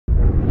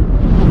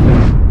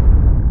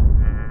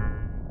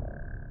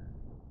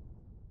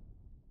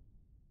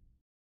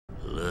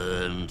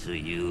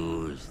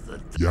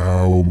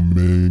Yao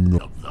Ming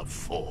of the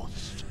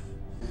Force.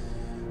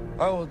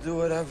 I will do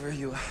whatever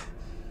you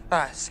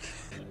ask.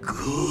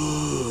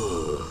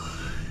 Good.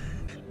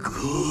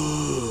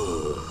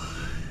 Good.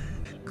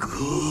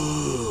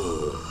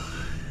 Good.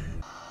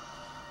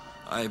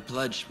 I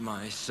pledge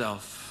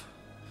myself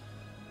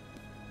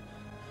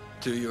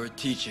to your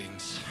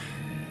teachings.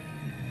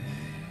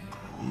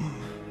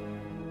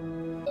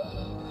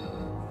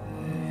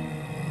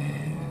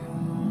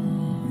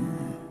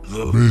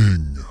 The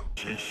Ming.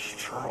 is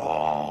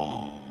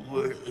strong,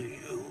 will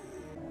you?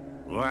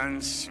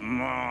 Once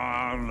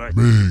more,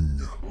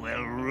 Ming.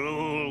 will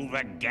rule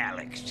the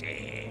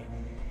galaxy.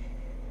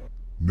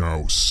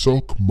 Now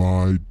suck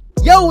my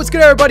Yo, what's good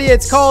everybody?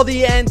 It's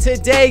Caldy, and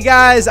today,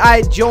 guys,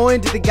 I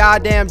joined the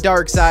goddamn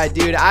Darkside,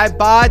 dude. I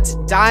bought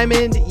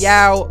Diamond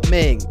Yao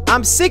Ming.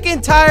 I'm sick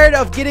and tired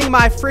of getting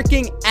my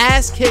freaking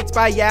ass kicked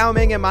by Yao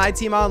Ming and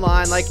Myteam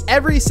online, like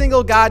every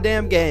single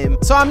goddamn game.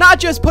 So I'm not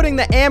just putting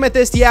the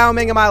Amethyst Yao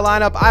Ming in my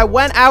lineup. I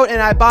went out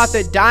and I bought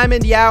the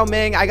Diamond Yao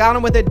Ming. I got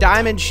him with a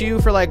diamond shoe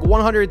for like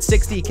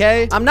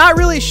 160k. I'm not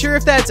really sure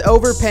if that's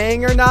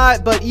overpaying or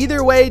not, but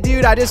either way,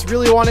 dude, I just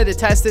really wanted to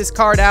test this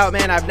card out,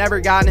 man. I've never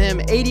gotten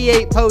him.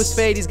 88 post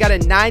fade. He's got a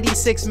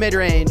 96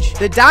 mid-range.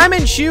 The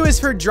diamond shoe is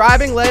for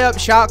driving, layup,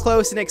 shot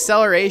close, and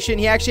acceleration.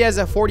 He actually has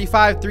a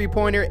 45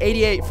 three-pointer,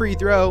 88 free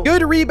throw,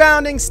 good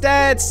rebounding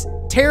stats,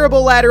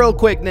 terrible lateral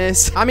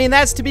quickness. I mean,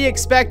 that's to be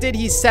expected.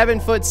 He's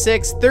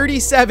 7'6",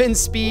 37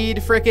 speed,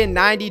 freaking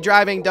 90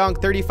 driving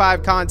dunk,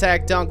 35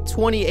 contact dunk,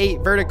 28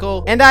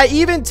 vertical. And I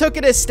even took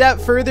it a step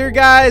further,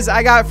 guys.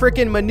 I got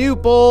freaking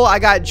Myteam, I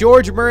got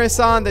George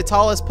Murison, the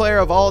tallest player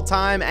of all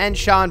time, and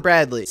Sean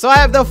Bradley. So I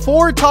have the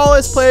 4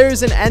 tallest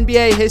players in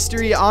NBA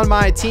history on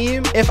my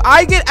team. If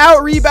I get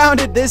out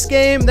rebounded this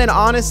game, then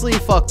honestly,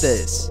 fuck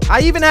this. I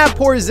even have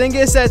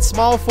Porzingis at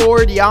small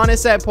forward,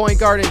 Giannis at point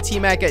guard, and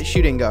T-Mac at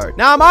shooting guard.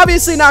 Now, I'm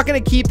obviously not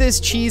gonna keep this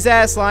cheese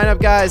ass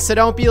lineup, guys, so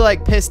don't be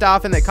like pissed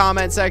off in the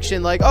comment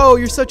section like, oh,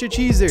 you're such a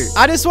cheeser.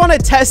 I just want to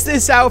test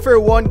this out for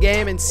one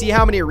game and see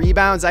how many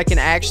rebounds I can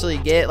actually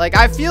get. Like,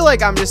 I feel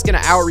like I'm just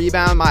gonna out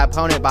rebound my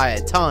opponent by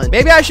a ton.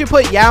 Maybe I should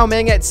put Yao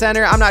Ming at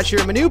center. I'm not sure.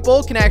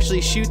 Myteam can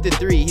actually shoot the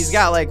 3. He's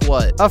got like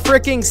what, a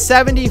freaking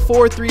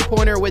 74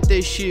 three-pointer with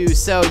this shoe.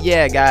 So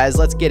yeah, guys,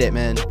 let's get it,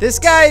 man. This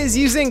guy is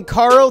using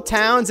Karl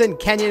Towns and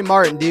Kenyon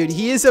Martin, dude.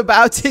 He is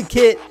about to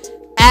get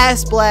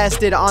ass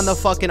blasted on the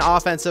fucking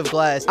offensive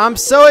glass. I'm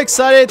so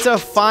excited to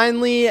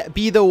finally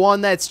be the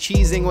one that's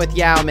cheesing with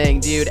Yao Ming,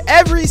 dude.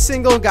 Every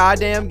single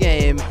goddamn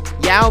game,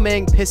 Yao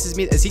Ming pisses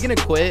me. Is he gonna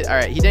quit? All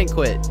right, he didn't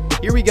quit.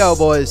 Here we go,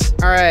 boys.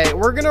 All right,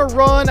 we're gonna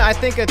run, I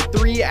think, a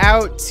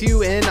 3-out,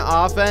 2-in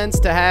offense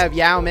to have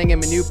Yao Ming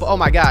and Myteam. Oh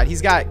my god,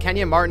 he's got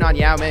Kenyon Martin on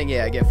Yao Ming.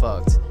 Yeah, get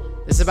fucked.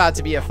 This is about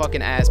to be a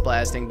fucking ass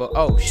blasting, but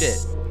oh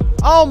shit.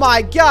 Oh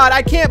my god,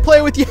 I can't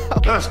play with Yao.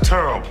 That's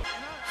terrible.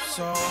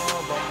 All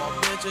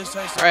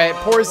right,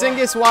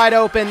 Porzingis wide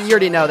open. You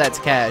already know that's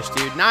cash,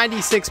 dude.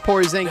 96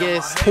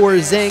 Porzingis.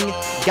 Porzing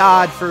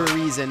God for a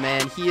reason,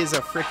 man. He is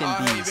a freaking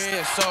beast.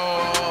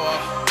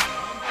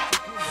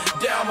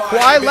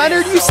 Kawhi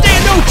Leonard, you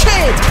stand no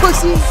chance,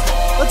 pussy.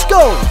 Let's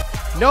go.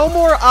 No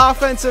more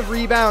offensive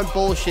rebound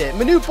bullshit.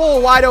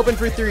 Myteim wide open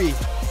for 3.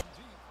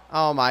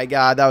 Oh my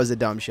god, that was a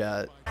dumb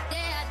shot.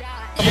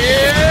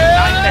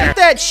 Yeah. Get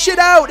that shit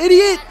out,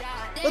 idiot.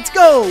 Let's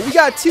go. We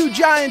got 2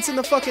 giants in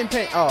the fucking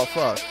paint. Oh,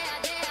 fuck.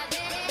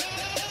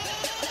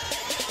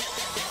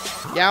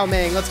 Yao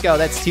Ming, let's go.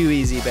 That's too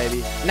easy,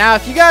 baby. Now,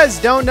 if you guys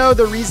don't know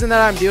the reason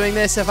that I'm doing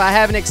this, if I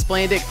haven't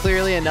explained it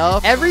clearly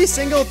enough, every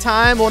single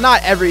time, well,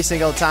 not every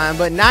single time,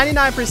 but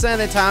 99% of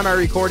the time I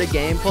record a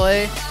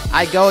gameplay,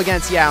 I go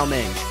against Yao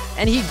Ming.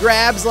 And he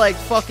grabs like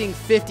fucking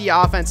 50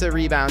 offensive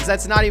rebounds.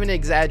 That's not even an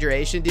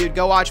exaggeration, dude.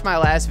 Go watch my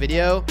last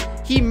video.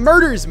 He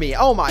murders me.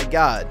 Oh my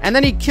god. And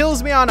then he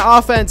kills me on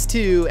offense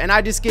too, and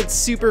I just get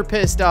super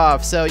pissed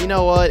off. So you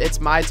know what?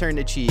 It's my turn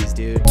to cheese,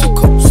 dude. 2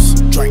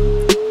 cups, drink.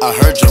 I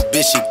heard your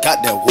bitch, she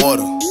got that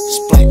water.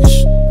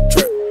 Splash,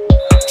 drip,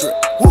 drip,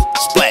 woo,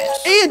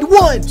 splash. And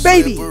 1,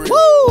 baby.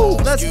 Woo!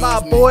 That's my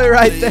boy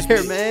right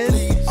there, man.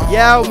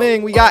 Yao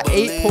Ming, we got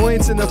 8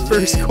 points in the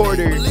first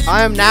quarter.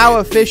 I am now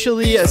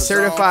officially a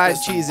certified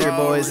cheeser,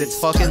 boys. It's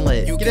fucking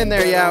lit. Get in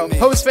there, Yao.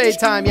 Post fade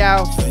time,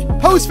 Yao.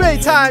 Post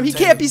fade time. He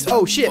can't be.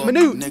 Oh shit,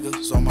 Myteam.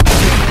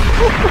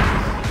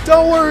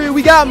 Don't worry,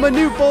 we got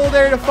Myteam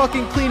there to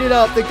fucking clean it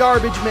up. The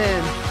garbage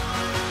man.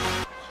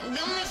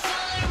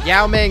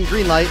 Yao Ming,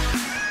 green light.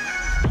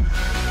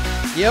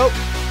 Yup.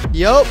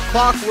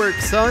 Clockwork,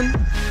 son.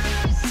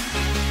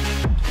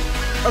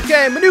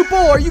 Okay, Myteim,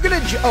 are you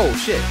gonna? Oh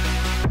shit.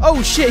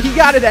 Oh shit, he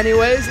got it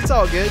anyways. It's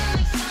all good.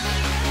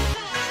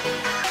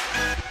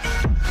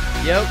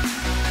 Yep.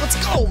 Let's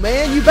go,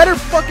 man. You better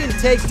fucking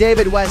take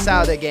David West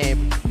out of the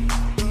game.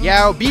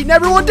 Yao beating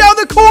everyone down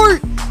the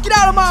court. Get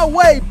out of my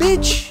way,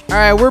 bitch. All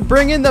right, we're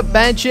bringing the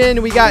bench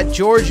in. We got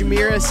George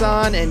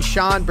Murison and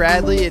Sean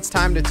Bradley. It's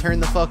time to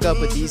turn the fuck up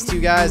with these 2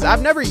 guys.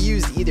 I've never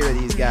used either of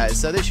these guys,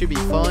 so this should be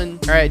fun.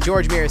 All right,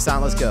 George Murison,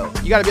 let's go.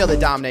 You got to be able to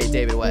dominate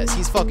David West.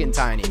 He's fucking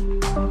tiny.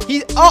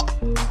 Oh.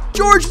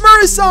 George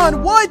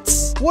Murison,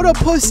 what? What a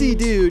pussy,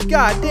 dude.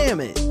 God damn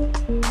it.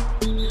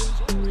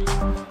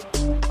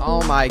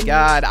 Oh my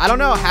God. I don't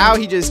know how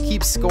he just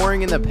keeps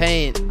scoring in the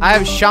paint. I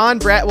have Sean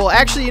well,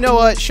 actually, you know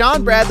what?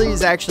 Sean Bradley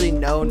is actually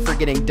known for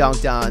getting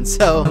dunked on,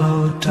 so.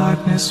 Hello,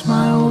 darkness,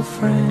 my old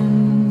friend.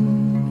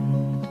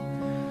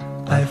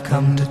 I've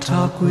come to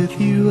talk with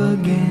you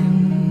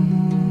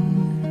again,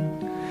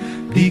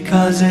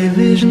 because a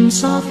vision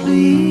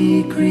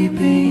softly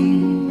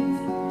creeping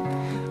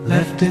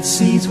left its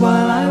seeds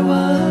while I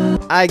was.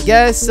 I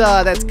guess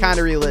that's kind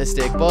of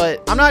realistic,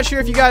 but I'm not sure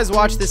if you guys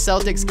watched the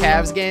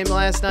Celtics-Cavs game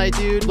last night,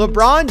 dude.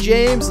 LeBron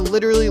James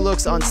literally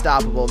looks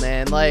unstoppable,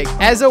 man. Like,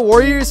 as a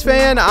Warriors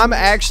fan, I'm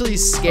actually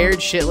scared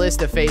shitless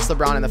to face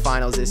LeBron in the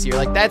finals this year.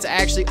 Like, that's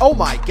actually, oh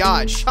my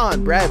God,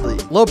 Sean Bradley.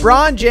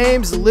 LeBron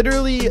James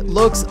literally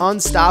looks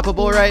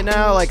unstoppable right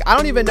now. Like, I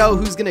don't even know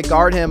who's gonna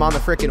guard him on the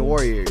freaking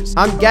Warriors.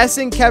 I'm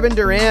guessing Kevin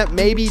Durant,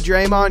 maybe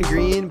Draymond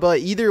Green, but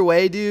either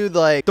way, dude,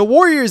 like, the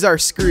Warriors are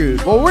screwed.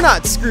 Well, we're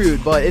not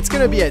screwed, but it's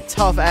gonna be a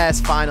tough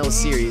ass finals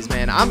series,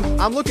 man.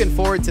 I'm looking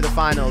forward to the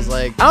finals.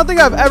 Like, I don't think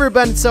I've ever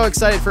been so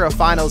excited for a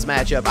finals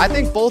matchup. I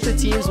think both the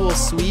teams will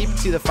sweep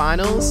to the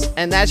finals,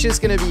 and that's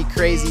just gonna be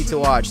crazy to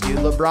watch, dude.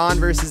 LeBron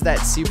versus that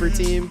super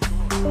team.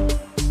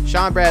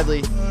 Sean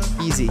Bradley,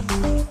 easy.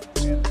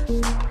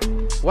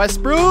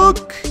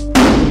 Westbrook.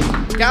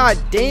 God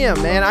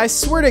damn, man. I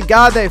swear to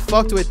God they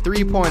fucked with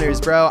three-pointers,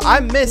 bro.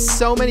 I miss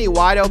so many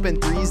wide open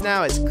threes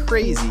now. It's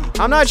crazy.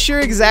 I'm not sure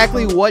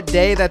exactly what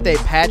day that they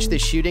patched the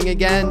shooting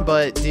again,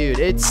 but dude,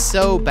 it's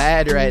so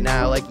bad right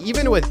now. Like,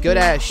 even with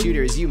good-ass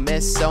shooters, you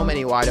miss so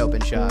many wide open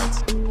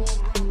shots.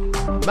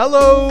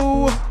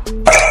 Melo.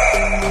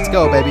 Let's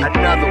go, baby.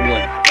 Another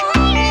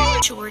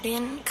one.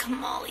 Jordan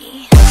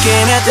Kamali.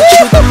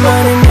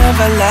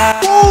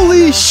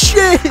 Holy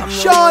shit,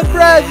 Sean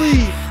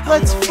Bradley.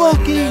 Let's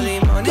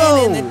fucking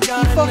go. He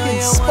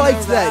fucking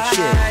spiked that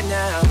shit.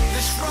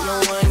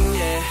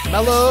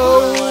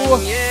 Melo.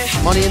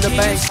 Money in the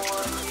bank.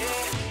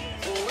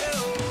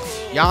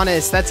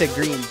 Giannis, that's a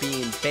green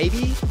bean,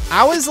 baby.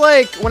 I was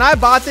like, when I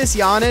bought this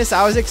Giannis,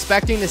 I was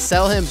expecting to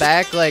sell him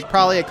back like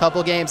probably a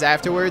couple games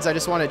afterwards. I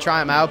just want to try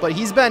him out, but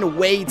he's been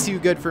way too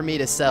good for me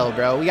to sell,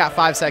 bro. We got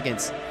 5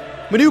 seconds.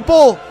 Manute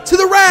Bol to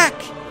the rack.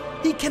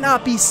 He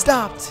cannot be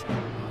stopped.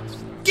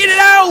 Get it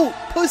out,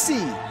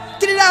 pussy.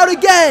 Get it out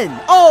again.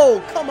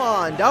 Oh, come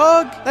on,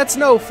 dog. That's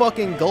no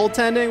fucking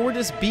goaltending. We're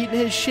just beating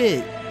his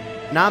shit.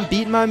 And I'm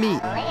beating my meat.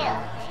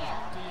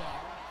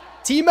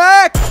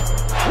 T-Mac.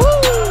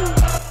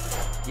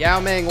 Woo. Yao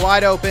Ming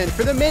wide open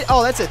for the mid.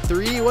 Oh, that's a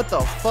three. What the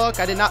fuck?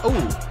 I did not. Ooh.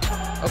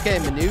 Okay,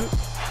 Manute.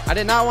 I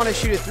did not want to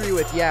shoot a three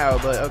with Yao,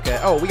 but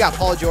okay. Oh, we got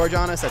Paul George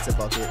on us. That's a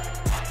bucket.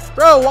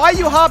 Bro, why are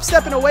you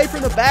hop-stepping away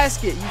from the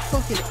basket? You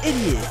fucking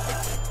idiot.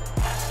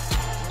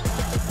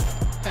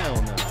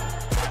 Hell no.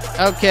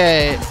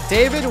 Okay,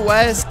 David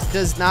West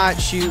does not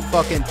shoot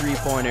fucking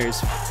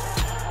three-pointers.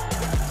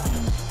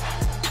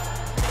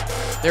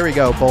 There we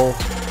go, Bull.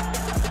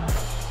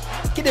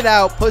 Get it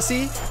out,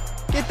 pussy.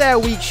 Get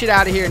that weak shit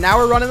out of here. Now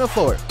we're running the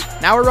floor.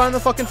 Now we're running the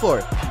fucking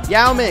floor.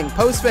 Yao Ming,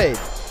 post fade.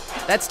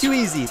 That's too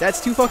easy.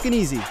 That's too fucking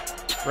easy.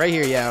 Right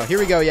here, Yao. Here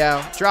we go,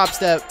 Yao. Drop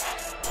step.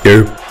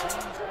 Go.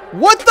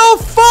 What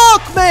the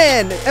fuck,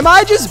 man? Am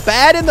I just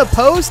bad in the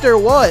post or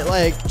what?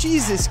 Like,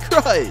 Jesus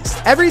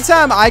Christ. Every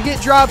time I get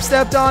drop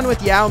stepped on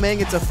with Yao Ming,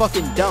 it's a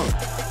fucking dunk.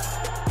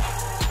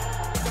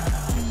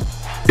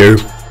 Go.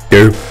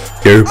 Go.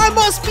 Go. I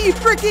must be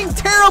freaking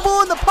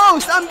terrible in the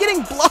post. I'm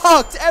getting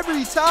blocked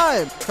every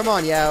time. Come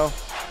on, Yao.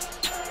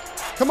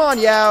 Come on,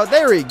 Yao.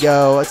 There we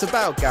go. It's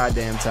about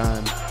goddamn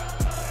time.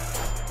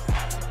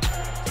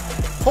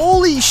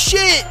 Holy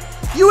shit.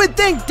 You would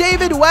think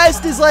David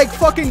West is like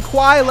fucking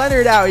Kawhi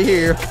Leonard out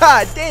here.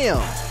 God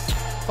damn.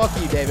 Fuck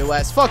you, David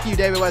West. Fuck you,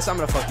 David West. I'm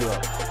gonna fuck you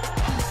up.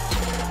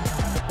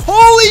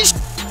 Holy sh.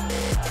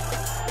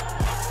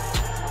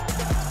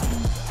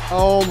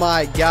 Oh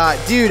my God.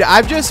 Dude,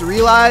 I've just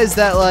realized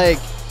that, like,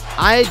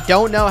 I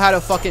don't know how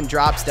to fucking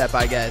drop step,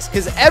 I guess.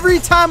 Because every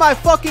time I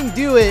fucking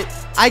do it,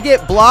 I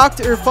get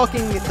blocked or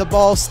fucking the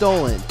ball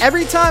stolen.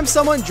 Every time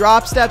someone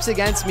drop steps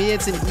against me,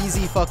 it's an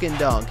easy fucking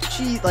dunk.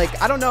 Gee,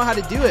 like, I don't know how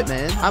to do it,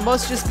 man. I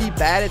must just be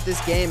bad at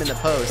this game in the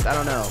post. I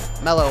don't know.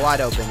 Melo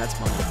wide open. That's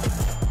money.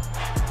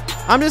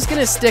 I'm just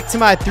gonna stick to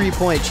my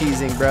three-point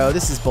cheesing, bro.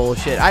 This is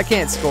bullshit. I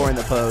can't score in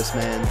the post,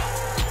 man.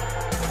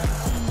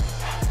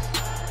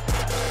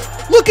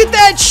 Look at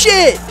that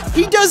shit!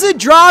 He does a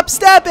drop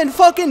step and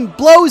fucking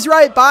blows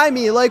right by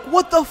me. Like,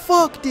 what the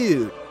fuck,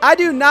 dude? I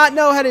do not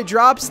know how to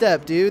drop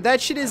step, dude.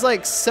 That shit is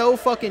like so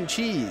fucking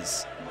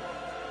cheese.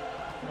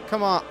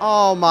 Come on.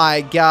 Oh my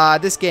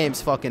God. This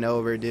game's fucking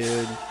over,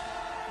 dude.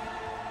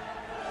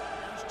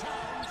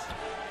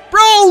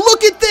 Bro,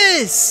 look at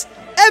this!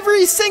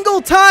 Every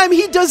single time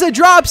he does a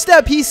drop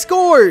step, he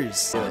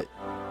scores.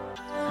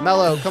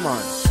 Melo, come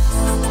on.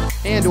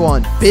 And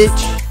one,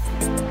 bitch.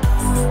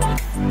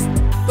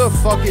 The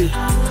fuck is...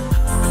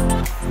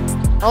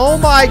 Oh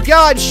my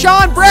God,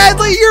 Sean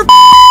Bradley, you're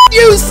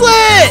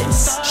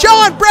useless!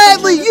 Sean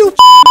Bradley, you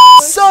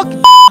suck.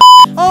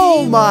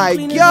 Oh my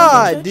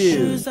God,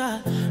 dude.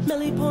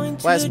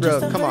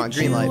 Westbrook, come on,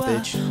 green light,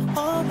 bitch.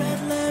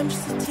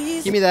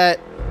 Give me that.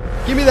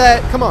 Give me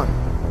that. Come on.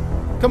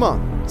 Come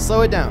on.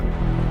 Slow it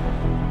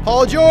down.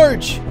 Paul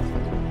George.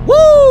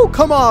 Woo!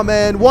 Come on,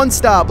 man. One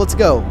stop. Let's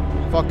go.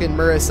 Fucking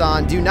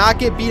Murasan. Do not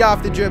get beat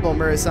off the dribble,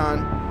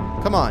 Murasan.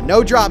 Come on.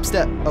 No drop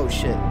step. Oh,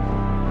 shit.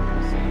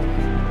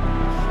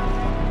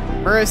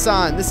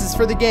 Murasan, this is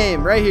for the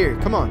game. Right here.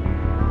 Come on.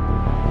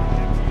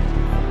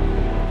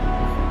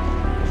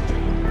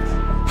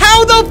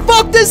 How the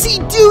fuck does he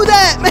do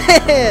that,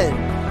 man?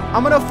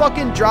 I'm gonna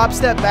fucking drop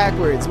step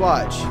backwards.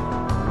 Watch.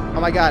 Oh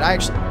my god, I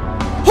actually...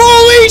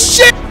 Holy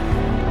shit!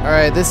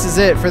 Alright, this is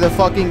it for the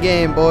fucking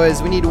game,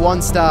 boys. We need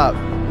one stop.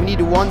 We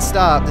need one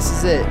stop. This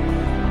is it.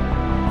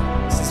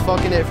 This is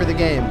fucking it for the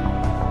game.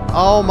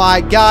 Oh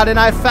my god, and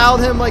I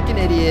fouled him like an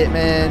idiot,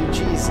 man.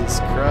 Jesus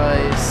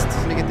Christ.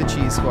 I'm gonna get the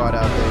cheese squad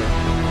out there.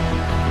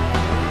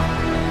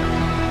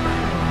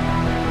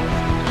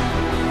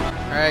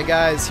 Alright,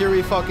 guys, here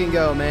we fucking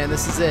go, man.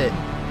 This is it.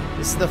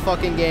 This is the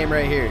fucking game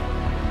right here.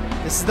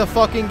 This is the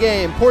fucking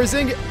game.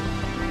 Porzingis,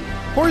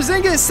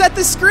 set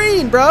the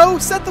screen, bro.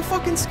 Set the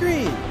fucking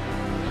screen.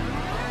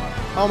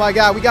 Oh my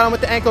god, we got him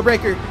with the ankle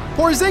breaker.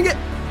 Porzingis.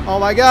 Oh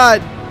my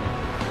god.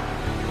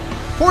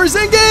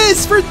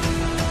 Porzingis for...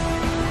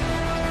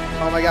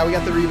 Oh my god, we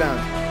got the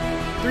rebound.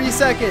 3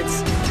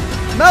 seconds.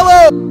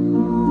 Melo.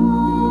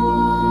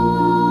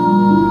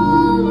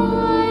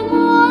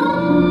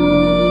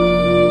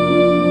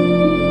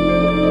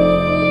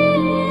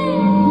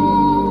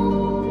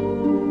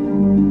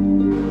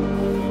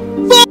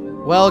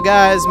 Well,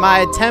 guys, my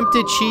attempt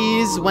to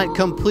cheese went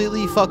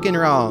completely fucking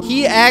wrong.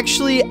 He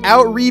actually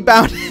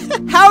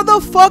out-rebounded. How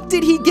the fuck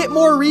did he get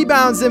more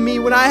rebounds than me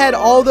when I had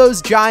all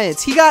those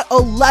giants? He got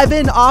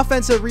 11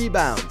 offensive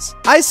rebounds.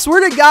 I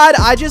swear to God,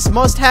 I just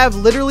must have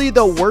literally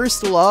the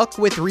worst luck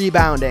with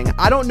rebounding.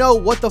 I don't know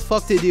what the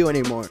fuck to do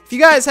anymore. If you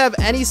guys have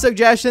any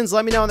suggestions,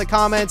 let me know in the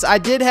comments. I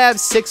did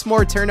have 6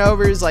 more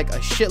turnovers, like a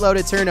shitload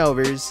of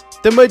turnovers.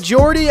 The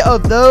majority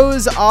of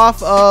those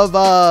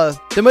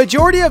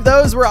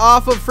were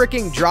off of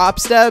freaking drop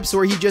steps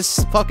where he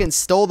just fucking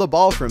stole the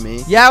ball from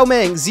me. Yao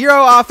Ming,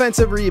 0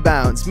 offensive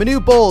rebounds. Manu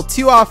Bol,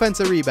 2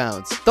 offensive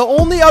rebounds. The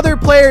only other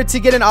player to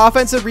get an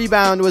offensive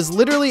rebound was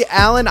literally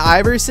Allen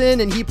Iverson,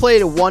 and he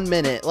played 1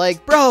 minute.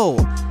 Like, bro,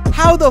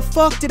 how the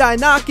fuck did I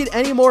not get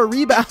any more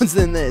rebounds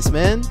than this,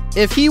 man?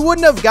 If he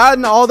wouldn't have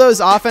gotten all those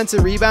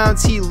offensive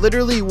rebounds, he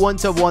literally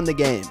wouldn't have won the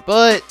game.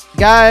 But,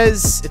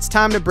 guys, it's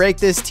time to break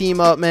this team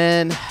up,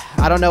 man.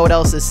 I don't know what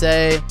else to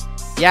say.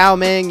 Yao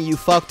Ming, you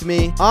fucked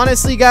me.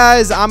 Honestly,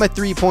 guys, I'm a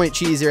 3-point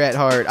cheeser at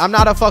heart. I'm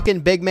not a fucking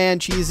big man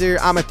cheeser.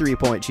 I'm a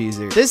 3-point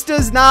cheeser. This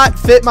does not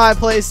fit my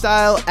play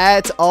style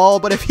at all,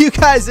 but if you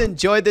guys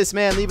enjoyed this,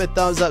 man, leave a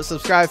thumbs up,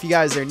 subscribe if you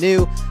guys are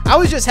new. I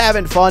was just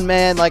having fun,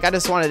 man. Like, I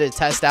just wanted to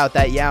test out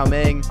that Yao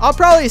Ming. I'll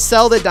probably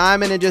sell the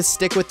diamond and just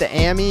stick with the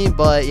Ami,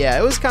 but yeah,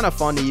 it was kind of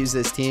fun to use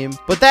this team.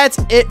 But that's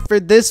it for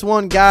this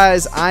one,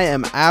 guys. I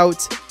am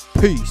out.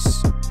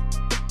 Peace.